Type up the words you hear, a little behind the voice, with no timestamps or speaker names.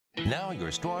Now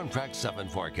your Storm Track 7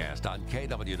 forecast on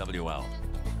KWWL.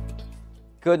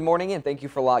 Good morning and thank you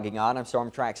for logging on. I'm Storm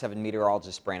Track 7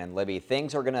 meteorologist Brandon Libby.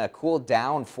 Things are going to cool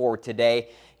down for today.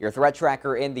 Your threat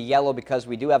tracker in the yellow because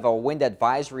we do have a wind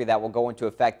advisory that will go into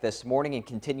effect this morning and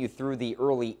continue through the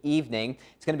early evening.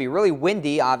 It's going to be really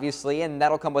windy, obviously, and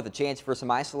that'll come with a chance for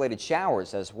some isolated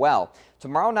showers as well.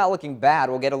 Tomorrow not looking bad.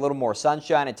 We'll get a little more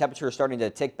sunshine and temperatures starting to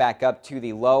tick back up to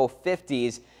the low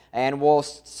 50s. And we'll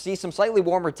see some slightly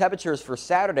warmer temperatures for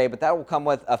Saturday, but that will come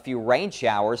with a few rain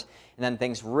showers. And then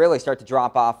things really start to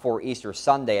drop off for Easter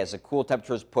Sunday as the cool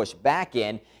temperatures push back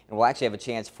in, and we'll actually have a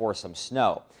chance for some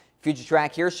snow. Future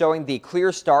track here showing the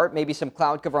clear start, maybe some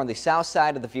cloud cover on the south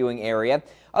side of the viewing area.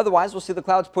 Otherwise, we'll see the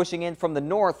clouds pushing in from the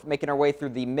north, making our way through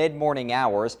the mid-morning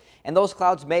hours. And those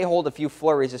clouds may hold a few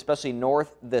flurries, especially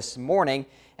north this morning.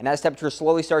 And as temperatures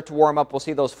slowly start to warm up, we'll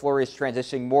see those flurries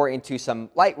transitioning more into some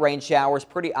light rain showers,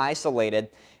 pretty isolated.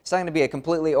 It's not going to be a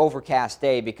completely overcast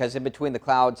day because in between the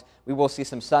clouds, we will see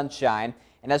some sunshine.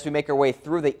 And as we make our way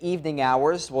through the evening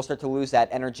hours, we'll start to lose that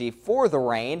energy for the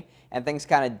rain, and things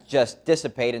kind of just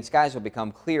dissipate and skies will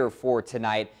become clear for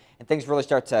tonight. And things really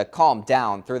start to calm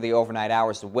down through the overnight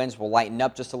hours. The winds will lighten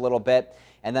up just a little bit,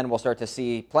 and then we'll start to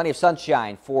see plenty of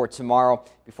sunshine for tomorrow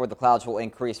before the clouds will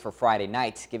increase for Friday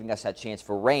night, giving us that chance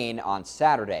for rain on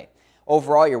Saturday.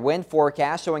 Overall, your wind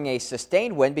forecast showing a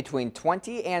sustained wind between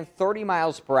 20 and 30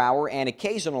 miles per hour, and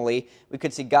occasionally we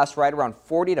could see gusts right around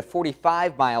 40 to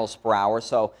 45 miles per hour.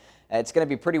 So it's going to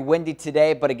be pretty windy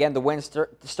today, but again, the winds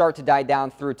start to die down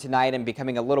through tonight and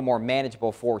becoming a little more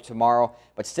manageable for tomorrow,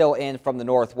 but still in from the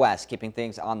northwest, keeping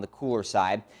things on the cooler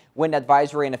side. Wind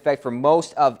advisory in effect for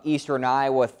most of eastern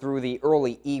Iowa through the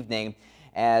early evening,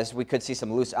 as we could see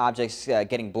some loose objects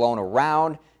getting blown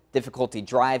around, difficulty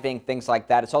driving, things like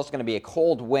that. It's also going to be a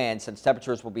cold wind since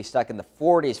temperatures will be stuck in the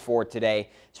 40s for today,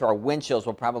 so our wind chills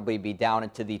will probably be down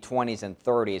into the 20s and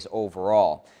 30s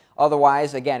overall.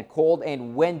 Otherwise, again, cold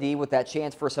and windy with that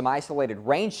chance for some isolated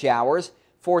rain showers.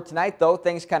 For tonight, though,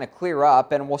 things kind of clear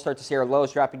up and we'll start to see our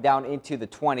lows dropping down into the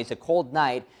 20s. A cold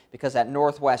night because that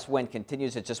northwest wind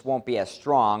continues. It just won't be as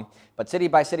strong. But city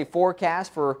by city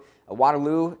forecast for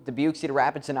Waterloo, Dubuque, Cedar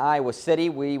Rapids, and Iowa City.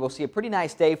 We will see a pretty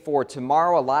nice day for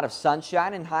tomorrow. A lot of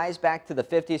sunshine and highs back to the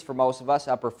 50s for most of us,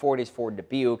 upper 40s for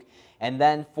Dubuque. And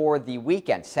then for the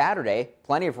weekend, Saturday,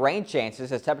 plenty of rain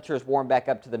chances as temperatures warm back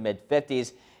up to the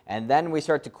mid-50s. And then we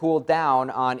start to cool down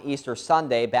on Easter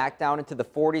Sunday, back down into the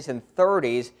 40s and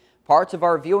 30s. Parts of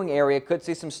our viewing area could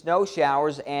see some snow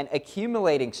showers and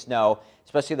accumulating snow,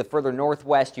 especially the further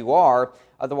northwest you are.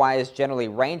 Otherwise, generally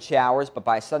rain showers, but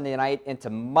by Sunday night into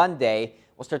Monday,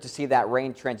 we'll start to see that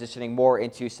rain transitioning more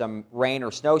into some rain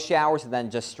or snow showers and then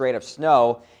just straight up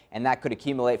snow, and that could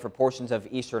accumulate for portions of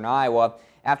eastern Iowa.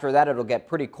 After that, it'll get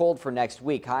pretty cold for next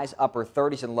week. Highs upper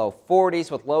 30s and low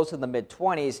 40s with lows in the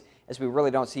mid-20s as we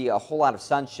really don't see a whole lot of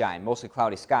sunshine, mostly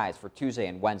cloudy skies for Tuesday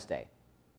and Wednesday.